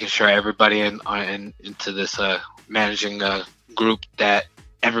and making sure everybody into this managing group that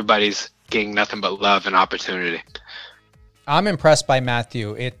everybody's getting nothing but love and opportunity. I'm impressed by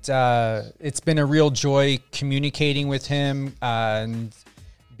Matthew. It's been a real joy communicating with him and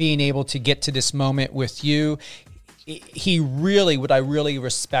being able to get to this moment with you. What I really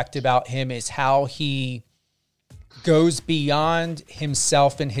respect about him is how he goes beyond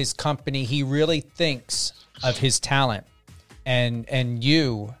himself and his company. He really thinks of his talent and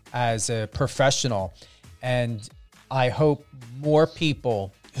you as a professional. And I hope more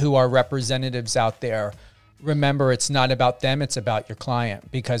people who are representatives out there remember it's not about them, it's about your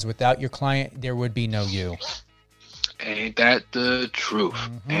client. Because without your client, there would be no you. Ain't that the truth?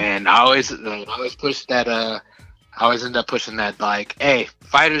 Mm-hmm. And I always push that. I always end up pushing that, like, hey,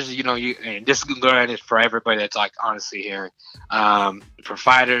 fighters, and this is going for everybody that's like honestly hearing. For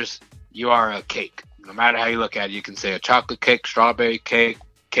fighters, you are a cake. No matter how you look at it, you can say a chocolate cake, strawberry cake,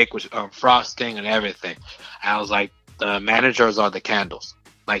 cake with frosting and everything. I was like, the managers are the candles.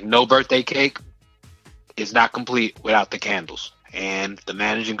 Like, no birthday cake is not complete without the candles. And the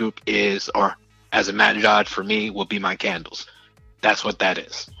managing group is, or as a manager for me, will be my candles. That's what that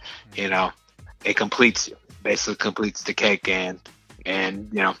is. It completes you. Basically completes the cake, and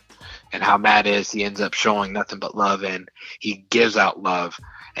how Matt is, he ends up showing nothing but love, and he gives out love.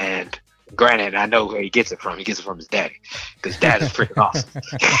 And granted, I know where he gets it from. He gets it from his daddy, because dad is freaking awesome.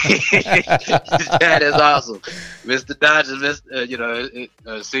 His dad is awesome. Mr. Dodge is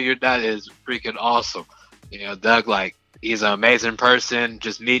senior dad is freaking awesome. Doug, like, he's an amazing person.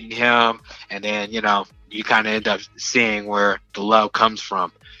 Just meeting him, and then you kind of end up seeing where the love comes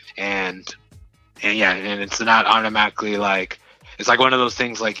from, and it's not automatically like, it's like one of those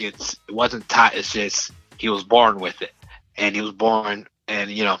things, like it wasn't taught, it's just he was born with it, and he was born,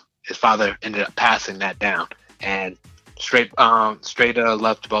 and his father ended up passing that down, and straight love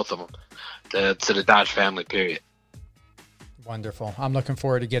to both of them, to the Dodge family, period. Wonderful. I'm looking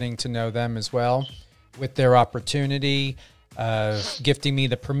forward to getting to know them as well, with their opportunity of gifting me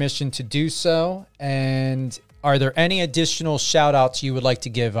the permission to do so. And are there any additional shout outs you would like to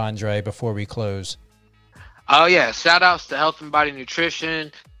give, Andre, before we close? Oh, yeah. Shout outs to Health and Body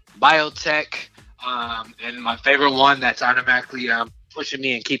Nutrition, Biotech, and my favorite one that's automatically pushing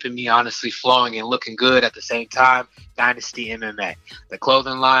me and keeping me honestly flowing and looking good at the same time, Dynasty MMA. The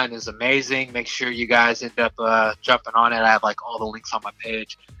clothing line is amazing. Make sure you guys end up jumping on it. I have like all the links on my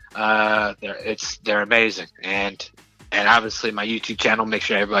page. They're amazing. And obviously my YouTube channel, make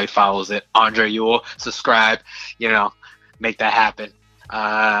sure everybody follows it. Andre Ewell, subscribe, make that happen.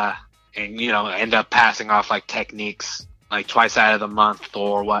 And end up passing off like techniques like twice out of the month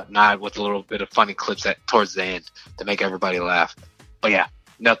or whatnot, with a little bit of funny clips towards the end to make everybody laugh. But yeah,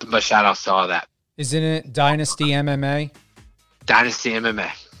 nothing but shout outs to all that. Isn't it Dynasty MMA? Dynasty MMA.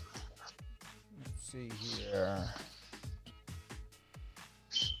 Let's see here.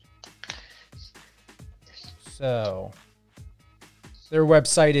 So their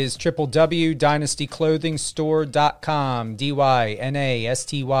website is www.dynastyclothingstore.com.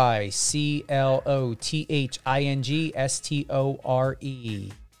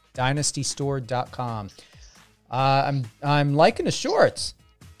 DYNASTYCLOTHINGSTORE. DynastyStore.com. I'm liking the shorts.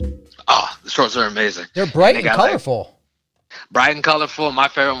 Oh, the shorts are amazing. They're bright and colorful. Bright and colorful. My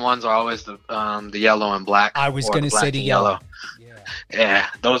favorite ones are always the yellow and black. I was going to say the yellow. Yeah,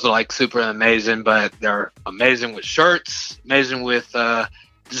 those are like super amazing, but they're amazing with shirts, amazing with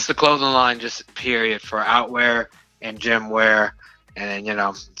just the clothing line, just period, for outwear and gym wear. And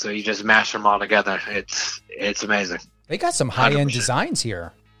so you just mash them all together. It's amazing. They got some high-end designs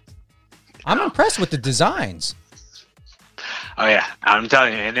here. I'm impressed with the designs. Oh yeah, I'm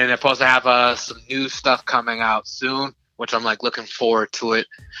telling you. And then they're supposed to have some new stuff coming out soon, which I'm like looking forward to it.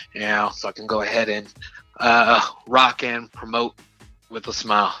 You know, so I can go ahead and rock and promote with a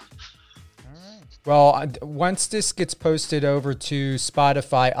smile. Well, once this gets posted over to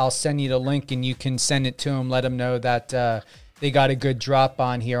Spotify, I'll send you the link and you can send it to them. Let them know that they got a good drop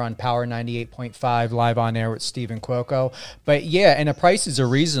on here on Power 98.5 live on air with Stephen Cuoco. But yeah, and the prices are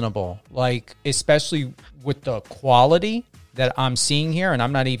reasonable, like especially with the quality that I'm seeing here, and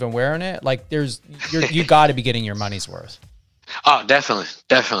I'm not even wearing it. Like you got to be getting your money's worth. Oh, definitely.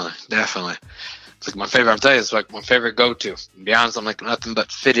 It's like my favorite. I'm telling you, it's like my favorite go-to. To be honest, I'm like nothing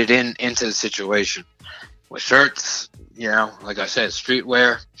but fitted into the situation with shirts. You know, like I said,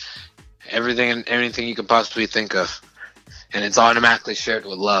 streetwear, everything you can possibly think of, and it's automatically shared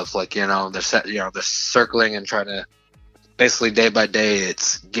with love. Like they're circling and trying to basically day by day,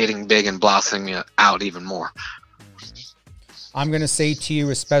 it's getting big and blossoming out even more. I'm gonna say to you,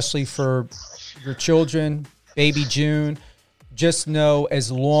 especially for your children, baby June. Just know,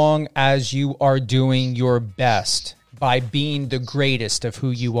 as long as you are doing your best by being the greatest of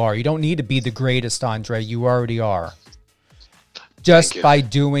who you are, you don't need to be the greatest, Andre. You already are. Just by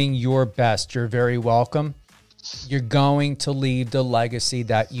doing your best, you're very welcome. You're going to leave the legacy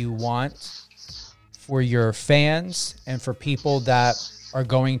that you want for your fans and for people that are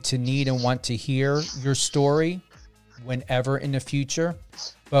going to need and want to hear your story whenever in the future.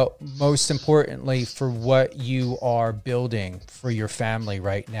 But most importantly, for what you are building for your family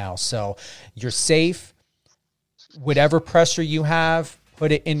right now. So you're safe. Whatever pressure you have,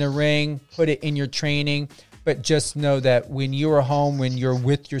 put it in the ring, put it in your training. But just know that when you are home, when you're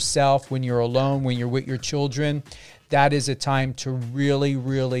with yourself, when you're alone, when you're with your children, that is a time to really,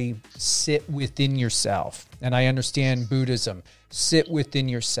 really sit within yourself. And I understand Buddhism. Sit within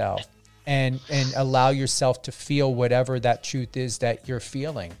yourself. And allow yourself to feel whatever that truth is that you're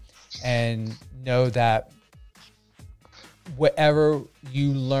feeling. And know that whatever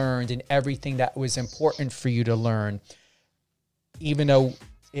you learned and everything that was important for you to learn, even though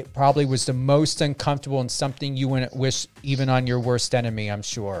it probably was the most uncomfortable and something you wouldn't wish even on your worst enemy, I'm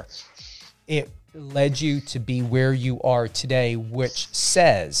sure, it led you to be where you are today, which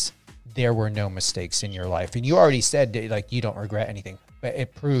says there were no mistakes in your life. And you already said that, like, you don't regret anything. But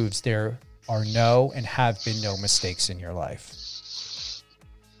it proves there are no and have been no mistakes in your life.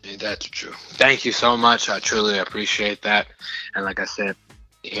 That's true. Thank you so much. I truly appreciate that. And like I said,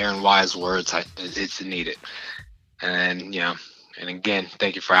 hearing wise words, it's needed. And, and again,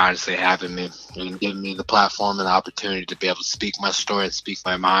 thank you for honestly having me and giving me the platform and the opportunity to be able to speak my story and speak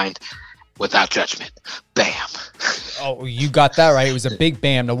my mind without judgment. Bam. Oh, you got that right. It was a big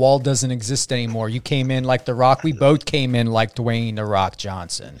bam. The wall doesn't exist anymore. You came in like The Rock. We both came in like Dwayne The Rock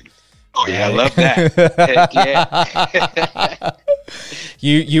Johnson. Oh, yeah, I love that. Heck yeah.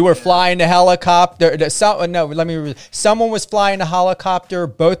 You were flying the helicopter. Someone was flying the helicopter.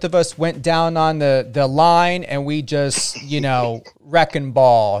 Both of us went down on the line, and we just, wrecking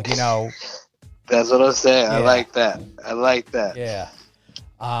ball, That's what I'm saying. Yeah. I like that. Yeah.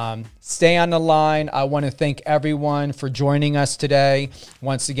 Stay on the line. I want to thank everyone for joining us today.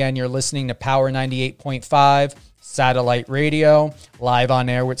 Once again, you're listening to Power 98.5 Satellite Radio, live on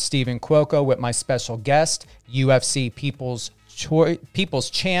air with Stephen Cuoco with my special guest, UFC People's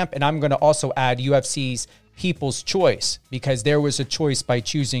Champ. And I'm going to also add UFC's People's Choice, because there was a choice by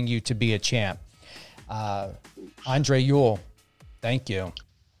choosing you to be a champ. Andre Ewell, thank you.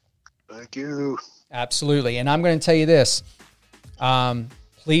 Thank you. Absolutely. And I'm going to tell you this.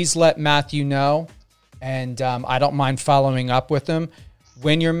 Please let Matthew know, and I don't mind following up with him.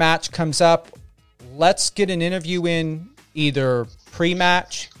 When your match comes up, let's get an interview in, either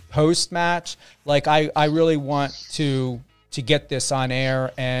pre-match, post-match. Like, I really want to get this on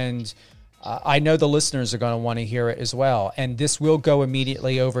air, and I know the listeners are going to want to hear it as well. And this will go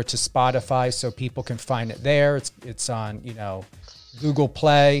immediately over to Spotify, so people can find it there. It's on, Google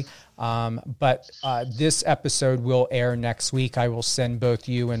Play. But this episode will air next week. I will send both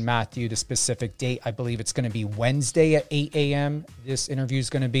you and Matthew the specific date. I believe it's going to be Wednesday at 8 a.m. This interview is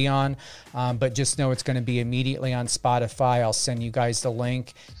going to be on. But just know it's going to be immediately on Spotify. I'll send you guys the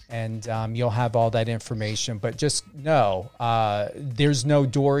link, and you'll have all that information. But just know there's no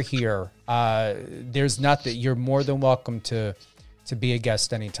door here. There's nothing. You're more than welcome to be a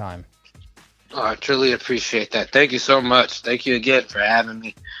guest anytime. Oh, I truly appreciate that. Thank you so much. Thank you again for having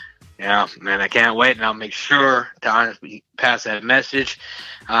me. Yeah, man, I can't wait, and I'll make sure to honestly pass that message.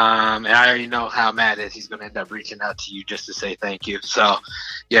 And I already know how Matt is. He's going to end up reaching out to you just to say thank you. So,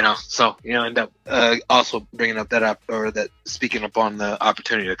 end up also bringing up that speaking upon the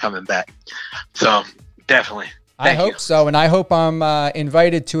opportunity of coming back. So, definitely. I hope so, and I hope I'm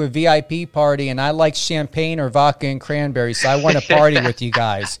invited to a VIP party, and I like champagne or vodka and cranberry, so I want to party with you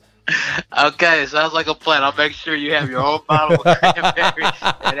guys. Okay, sounds like a plan. I'll make sure you have your own bottle of cranberry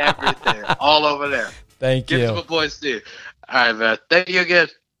and everything all over there. Thank you. Give it to my boy Steve. All right, man. Thank you again.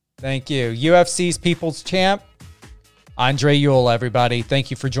 Thank you. UFC's People's Champ, Andre Ewell, everybody.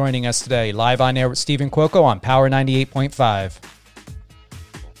 Thank you for joining us today. Live on air with Stephen Cuoco on Power 98.5.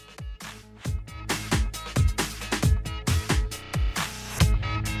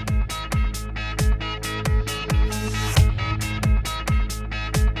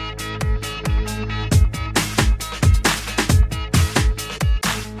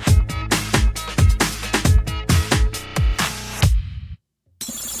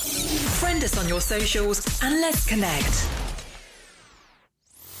 Friend us on your socials and let's connect.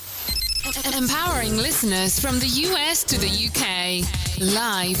 Empowering listeners from the US to the UK.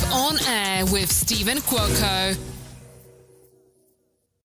 Live on air with Stephen Cuoco.